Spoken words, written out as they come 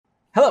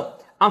Hello,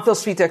 I'm Phil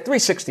Svitek,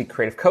 360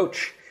 Creative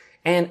Coach,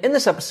 and in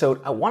this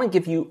episode, I want to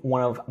give you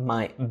one of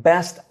my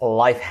best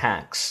life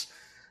hacks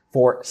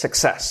for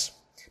success.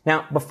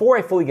 Now, before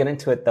I fully get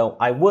into it though,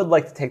 I would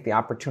like to take the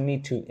opportunity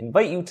to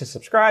invite you to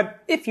subscribe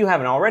if you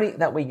haven't already.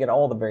 That way you get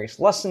all the various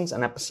lessons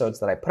and episodes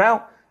that I put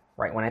out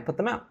right when I put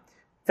them out.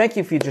 Thank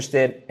you if you just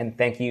did, and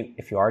thank you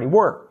if you already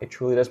were. It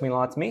truly does mean a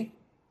lot to me,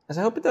 as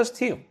I hope it does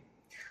to you.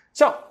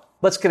 So,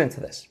 let's get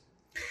into this.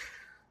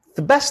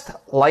 The best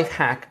life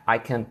hack I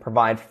can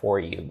provide for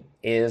you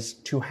is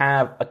to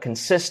have a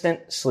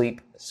consistent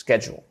sleep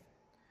schedule.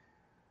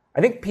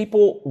 I think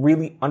people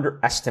really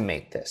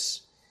underestimate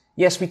this.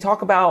 Yes, we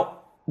talk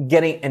about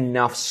getting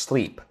enough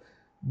sleep,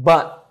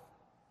 but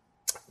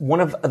one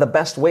of the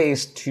best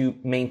ways to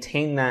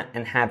maintain that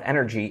and have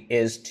energy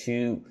is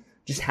to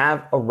just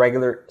have a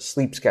regular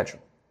sleep schedule.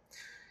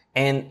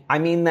 And I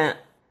mean that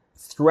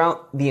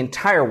throughout the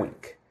entire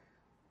week,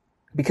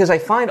 because I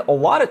find a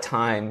lot of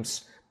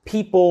times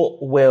people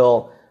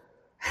will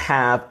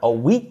have a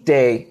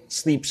weekday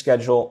sleep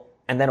schedule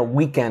and then a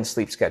weekend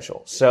sleep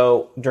schedule.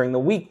 So during the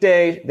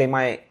weekday, they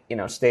might,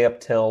 stay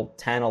up till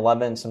 10,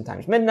 11,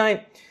 sometimes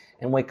midnight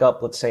and wake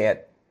up, let's say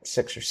at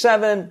 6 or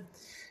 7.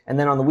 And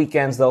then on the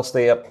weekends, they'll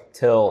stay up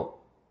till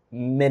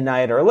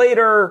midnight or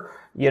later,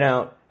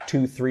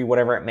 2, 3,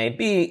 whatever it may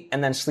be,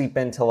 and then sleep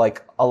until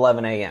like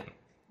 11 a.m.,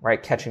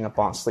 right? Catching up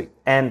on sleep.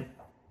 And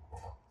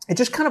it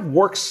just kind of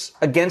works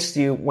against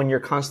you when you're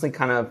constantly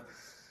kind of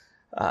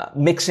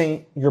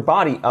mixing your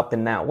body up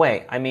in that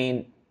way. I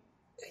mean,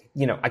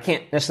 I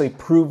can't necessarily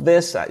prove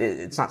this.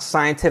 It's not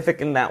scientific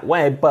in that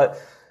way, but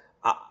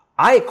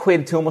I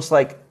equate it to almost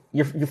like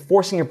you're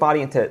forcing your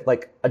body into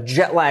like a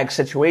jet lag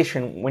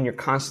situation when you're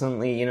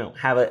constantly,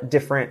 have a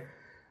different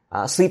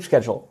sleep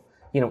schedule.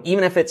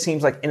 Even if it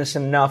seems like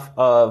innocent enough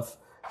of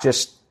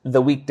just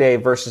the weekday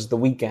versus the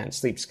weekend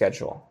sleep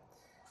schedule.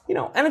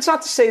 And it's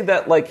not to say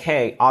that like,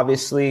 hey,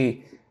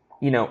 obviously,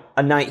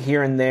 a night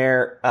here and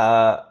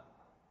there,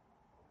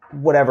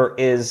 whatever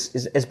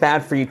is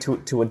bad for you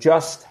to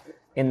adjust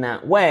in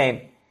that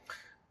way.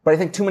 But I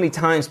think too many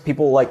times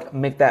people like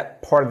make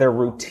that part of their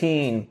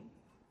routine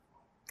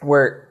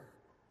where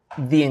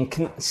the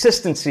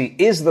inconsistency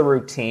is the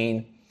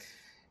routine,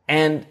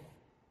 and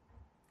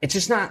it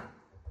just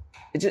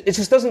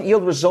doesn't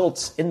yield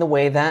results in the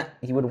way that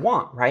you would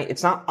want, right?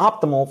 It's not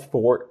optimal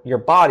for your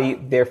body,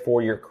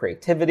 therefore your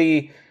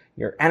creativity,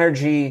 your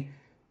energy,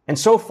 and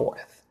so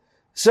forth.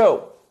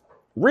 So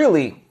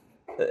really,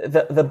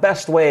 the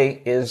best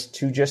way is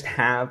to just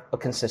have a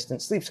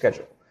consistent sleep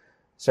schedule.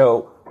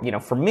 So,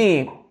 for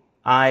me,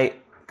 I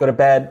go to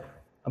bed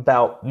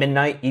about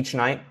midnight each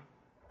night,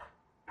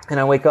 and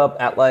I wake up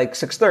at like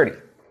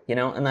 6:30,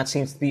 and that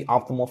seems to be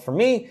optimal for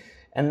me.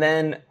 And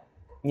then,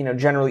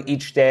 generally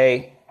each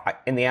day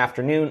in the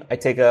afternoon, I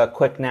take a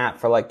quick nap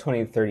for like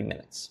 20 to 30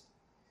 minutes.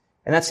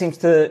 And that seems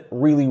to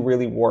really,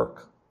 really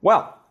work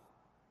well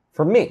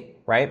for me,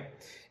 right?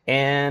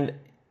 And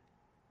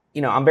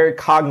I'm very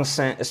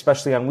cognizant,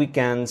 especially on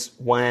weekends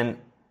when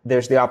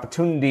there's the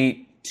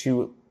opportunity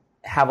to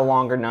have a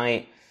longer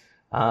night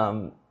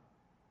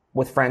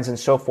with friends and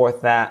so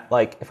forth, that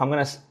like if I'm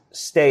going to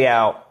stay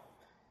out,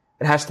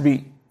 it has to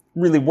be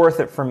really worth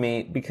it for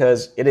me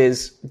because it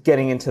is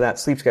getting into that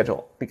sleep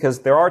schedule. Because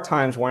there are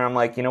times where I'm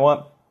like,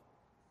 what?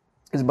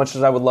 As much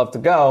as I would love to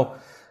go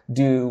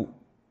do,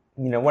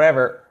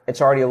 whatever, it's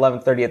already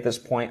 11:30 at this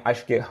point, I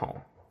should get home,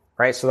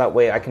 right? So that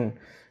way I can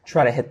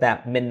try to hit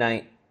that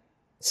midnight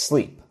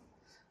sleep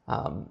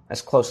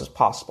as close as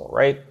possible,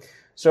 right?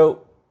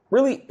 So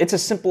really, it's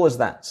as simple as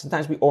that.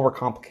 Sometimes we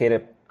overcomplicate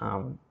it,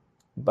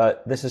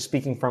 but this is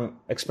speaking from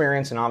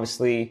experience, and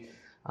obviously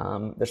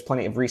there's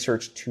plenty of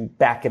research to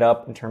back it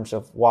up in terms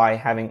of why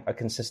having a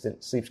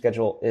consistent sleep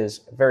schedule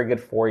is very good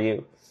for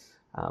you.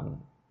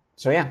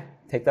 So yeah,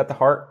 take that to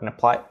heart and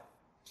apply it.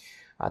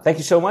 Thank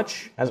you so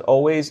much. As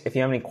always, if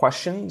you have any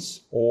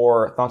questions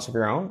or thoughts of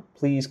your own,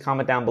 please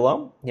comment down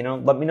below.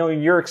 Let me know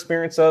your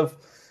experience of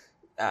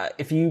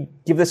if you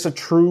give this a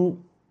true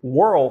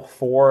whirl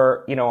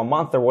for, a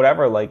month or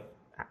whatever, like,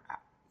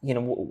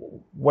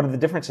 what are the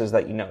differences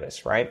that you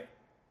notice, right?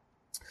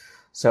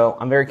 So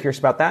I'm very curious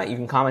about that. You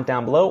can comment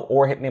down below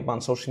or hit me up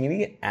on social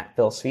media at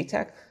Phil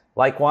Svitek.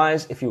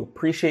 Likewise, if you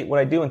appreciate what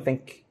I do and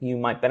think you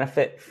might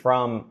benefit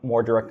from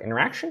more direct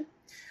interaction,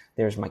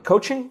 there's my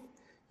coaching.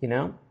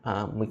 I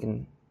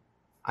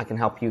can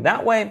help you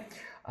that way.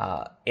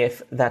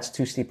 If that's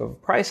too steep of a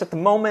price at the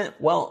moment,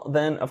 well,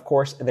 then of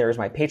course there's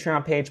my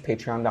Patreon page,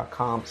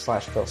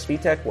 patreon.com/Phil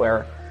Svitek,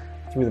 where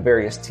through the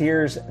various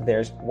tiers,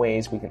 there's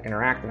ways we can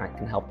interact and I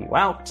can help you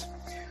out.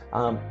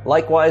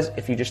 Likewise,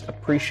 if you just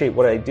appreciate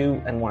what I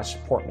do and want to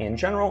support me in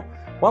general,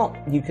 well,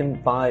 you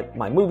can buy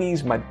my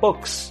movies, my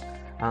books,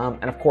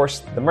 and of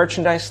course the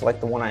merchandise like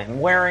the one I am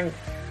wearing.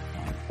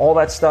 All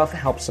that stuff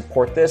helps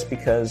support this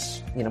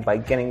because, by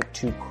getting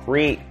to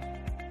create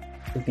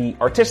the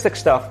artistic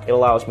stuff, it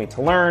allows me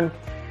to learn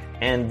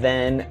and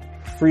then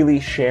freely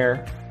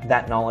share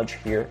that knowledge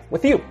here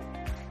with you,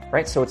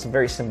 right? So it's a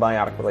very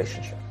symbiotic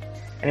relationship.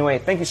 Anyway,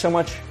 thank you so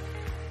much.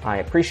 I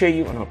appreciate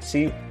you and hope to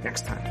see you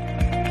next time.